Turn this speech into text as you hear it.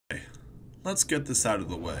Let's get this out of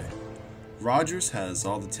the way. Rodgers has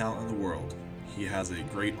all the talent in the world. He has a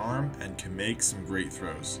great arm and can make some great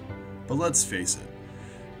throws. But let's face it,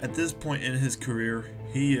 at this point in his career,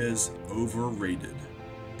 he is overrated.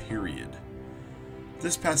 Period.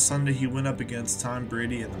 This past Sunday, he went up against Tom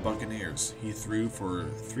Brady and the Buccaneers. He threw for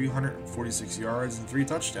 346 yards and 3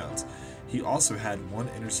 touchdowns. He also had 1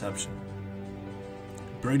 interception.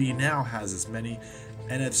 Brady now has as many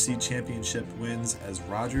NFC Championship wins as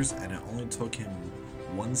Rodgers, and it only took him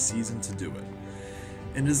 1 season to do it.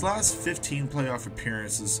 In his last 15 playoff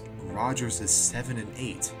appearances, Rodgers is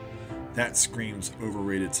 7-8. That screams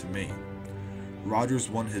overrated to me. Rodgers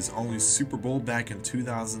won his only Super Bowl back in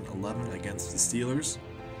 2011 against the Steelers.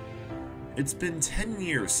 It's been 10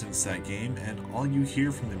 years since that game, and all you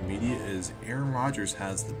hear from the media is Aaron Rodgers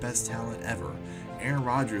has the best talent ever. Aaron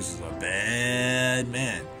Rodgers is a bad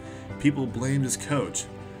man. People blamed his coach,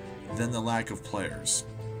 then the lack of players.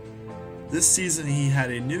 This season he had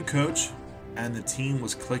a new coach, and the team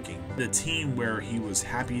was clicking. The team where he was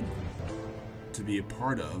happy to be a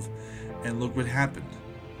part of, and look what happened. ...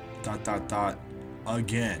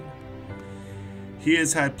 again. He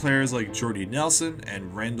has had players like Jordy Nelson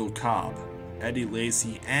and Randall Cobb, Eddie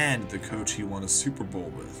Lacy, and the coach he won a Super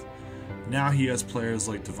Bowl with. Now he has players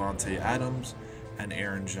like Devontae Adams and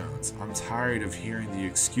Aaron Jones. I'm tired of hearing the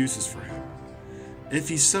excuses for him. If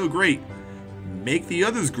he's so great, make the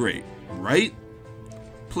others great, right?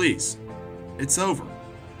 Please. It's over.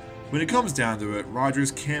 When it comes down to it,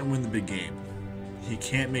 Rodgers can't win the big game. He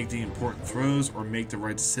can't make the important throws or make the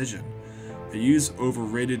right decision. I use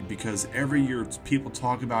overrated because every year people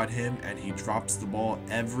talk about him and he drops the ball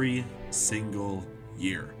every single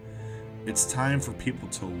year. It's time for people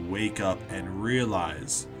to wake up and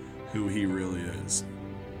realize who he really is.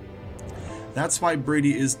 That's why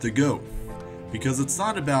Brady is the GOAT. Because it's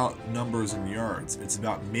not about numbers and yards, it's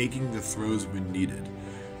about making the throws when needed,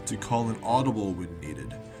 to call an audible when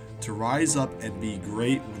needed, to rise up and be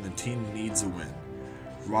great when the team needs a win.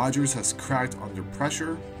 Rodgers has cracked under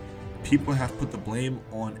pressure. People have put the blame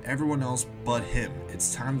on everyone else but him.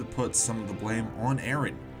 It's time to put some of the blame on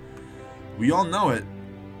Aaron. We all know it,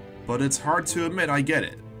 but it's hard to admit. I get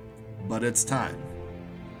it, but it's time.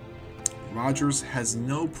 Rodgers has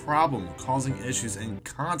no problem causing issues and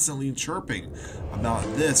constantly chirping about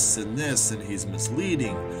this and he's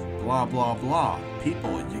misleading, blah blah blah.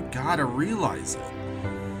 People, you gotta realize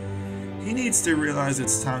it. He needs to realize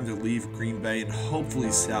it's time to leave GreenBay and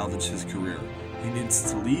hopefully salvage his career. He needs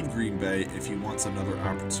to leave GreenBay if he wants another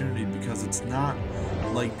opportunity, because it's not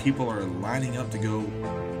like people are lining up to go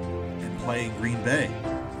and play in GreenBay.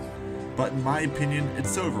 But in my opinion,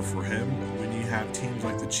 it's over for him when you have teams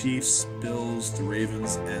like the Chiefs, Bills, the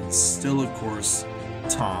Ravens, and still, of course,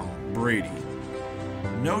 Tom Brady.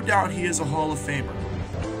 No doubt he is a Hall of Famer,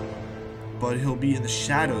 but he'll be in the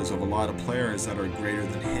shadows of a lot of players that are greater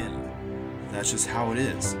than him. That's just how it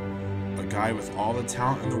is. A guy with all the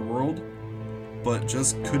talent in the world, but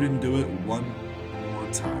just couldn't do it one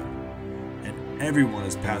more time. And everyone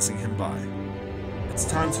is passing him by. It's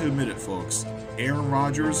time to admit it, folks. Aaron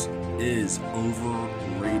Rodgers is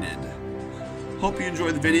overrated. Hope you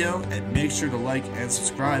enjoyed the video, and make sure to like and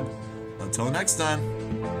subscribe. Until next time.